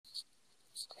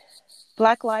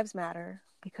Black lives matter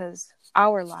because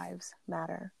our lives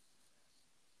matter.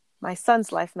 My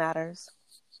son's life matters.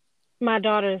 My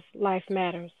daughter's life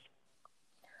matters.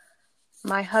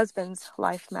 My husband's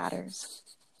life matters.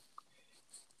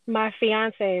 My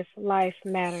fiance's life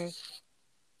matters.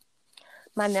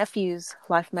 My nephew's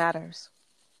life matters.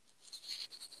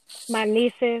 My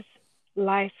niece's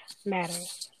life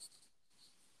matters.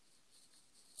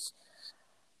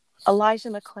 Elijah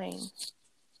McClain.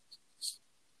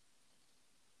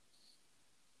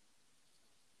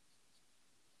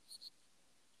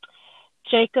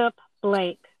 Jacob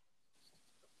Blake.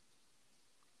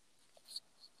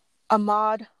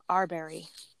 Ahmaud Arbery.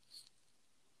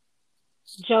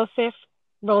 Joseph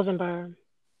Rosenberg.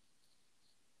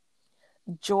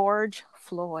 George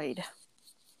Floyd.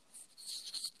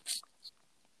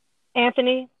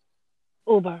 Anthony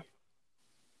Uber.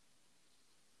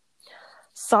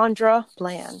 Sandra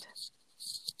Bland.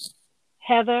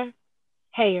 Heather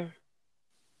Heyer.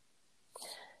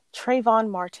 Trayvon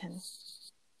Martin.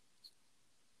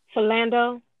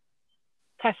 Philando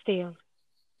Castile.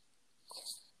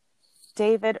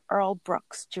 David Earl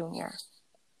Brooks, Jr.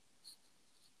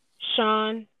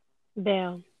 Sean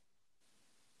Bell.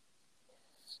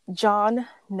 John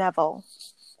Neville.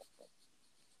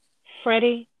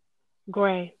 Freddie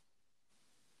Gray.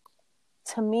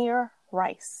 Tamir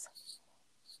Rice.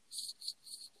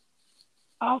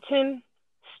 Alton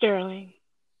Sterling.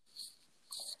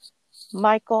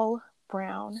 Michael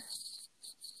Brown.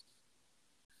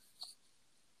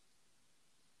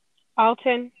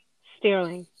 Alton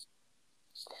Sterling.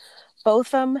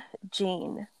 Botham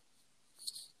Jean.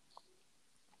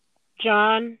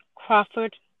 John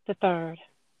Crawford III.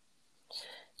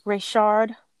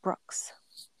 Rayshard Brooks.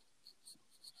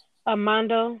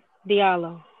 Armando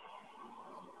Diallo.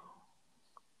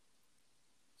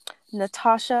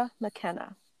 Natasha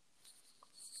McKenna.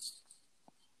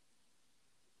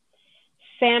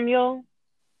 Samuel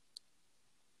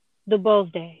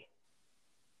Dubosday.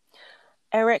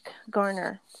 Eric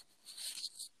Garner.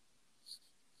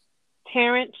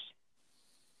 Terrence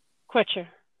Crutcher.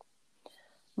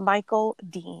 Michael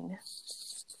Dean.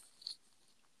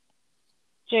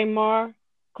 Jamar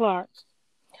Clark.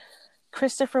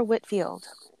 Christopher Whitfield.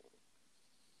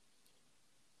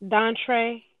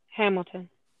 Dontre Hamilton.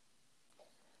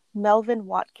 Melvin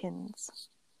Watkins.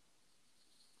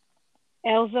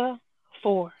 Elza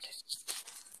Ford.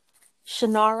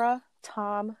 Shanara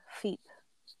Tom Feep.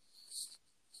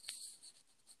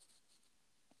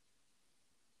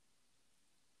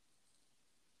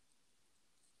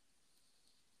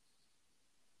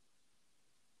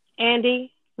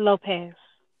 Andy Lopez.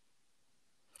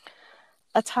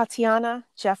 Tatiana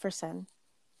Jefferson.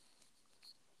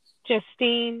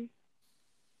 Justine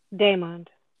Damond.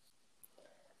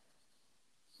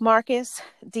 Marcus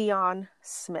Dion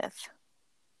Smith.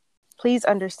 Please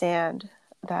understand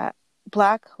that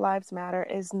Black Lives Matter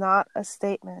is not a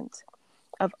statement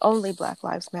of only Black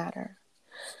Lives Matter.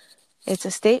 It's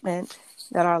a statement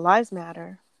that our lives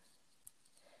matter.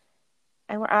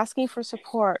 And we're asking for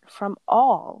support from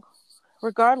all,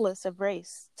 regardless of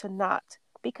race, to not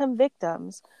become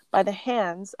victims by the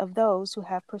hands of those who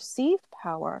have perceived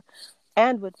power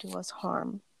and would do us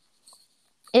harm.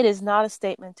 It is not a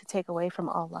statement to take away from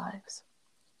all lives.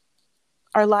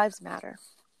 Our lives matter.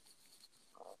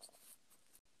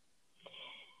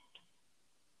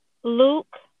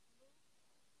 Luke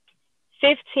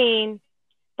 15,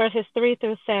 verses 3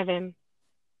 through 7.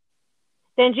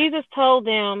 Then Jesus told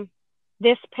them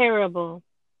this parable.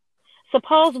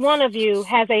 Suppose one of you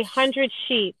has 100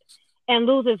 sheep and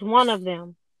loses one of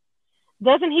them.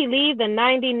 Doesn't he leave the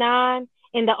 99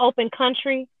 in the open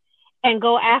country and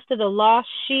go after the lost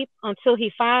sheep until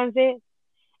he finds it?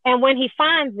 And when he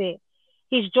finds it,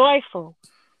 he's joyful,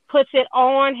 puts it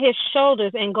on his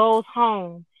shoulders and goes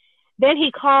home. Then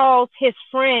he calls his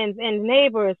friends and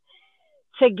neighbors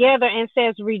together and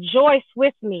says, "Rejoice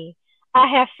with me. I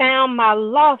have found my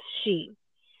lost sheep."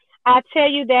 I tell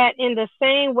you that in the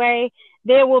same way,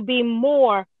 there will be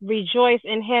more rejoice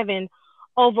in heaven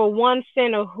over one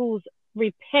sinner who's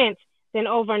repents than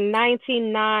over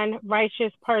 99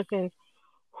 righteous persons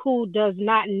who does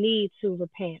not need to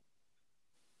repent.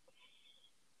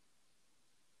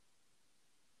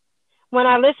 When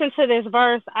I listen to this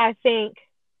verse, I think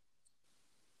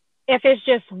if it's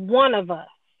just one of us,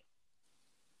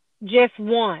 just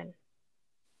one,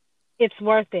 it's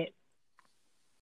worth it.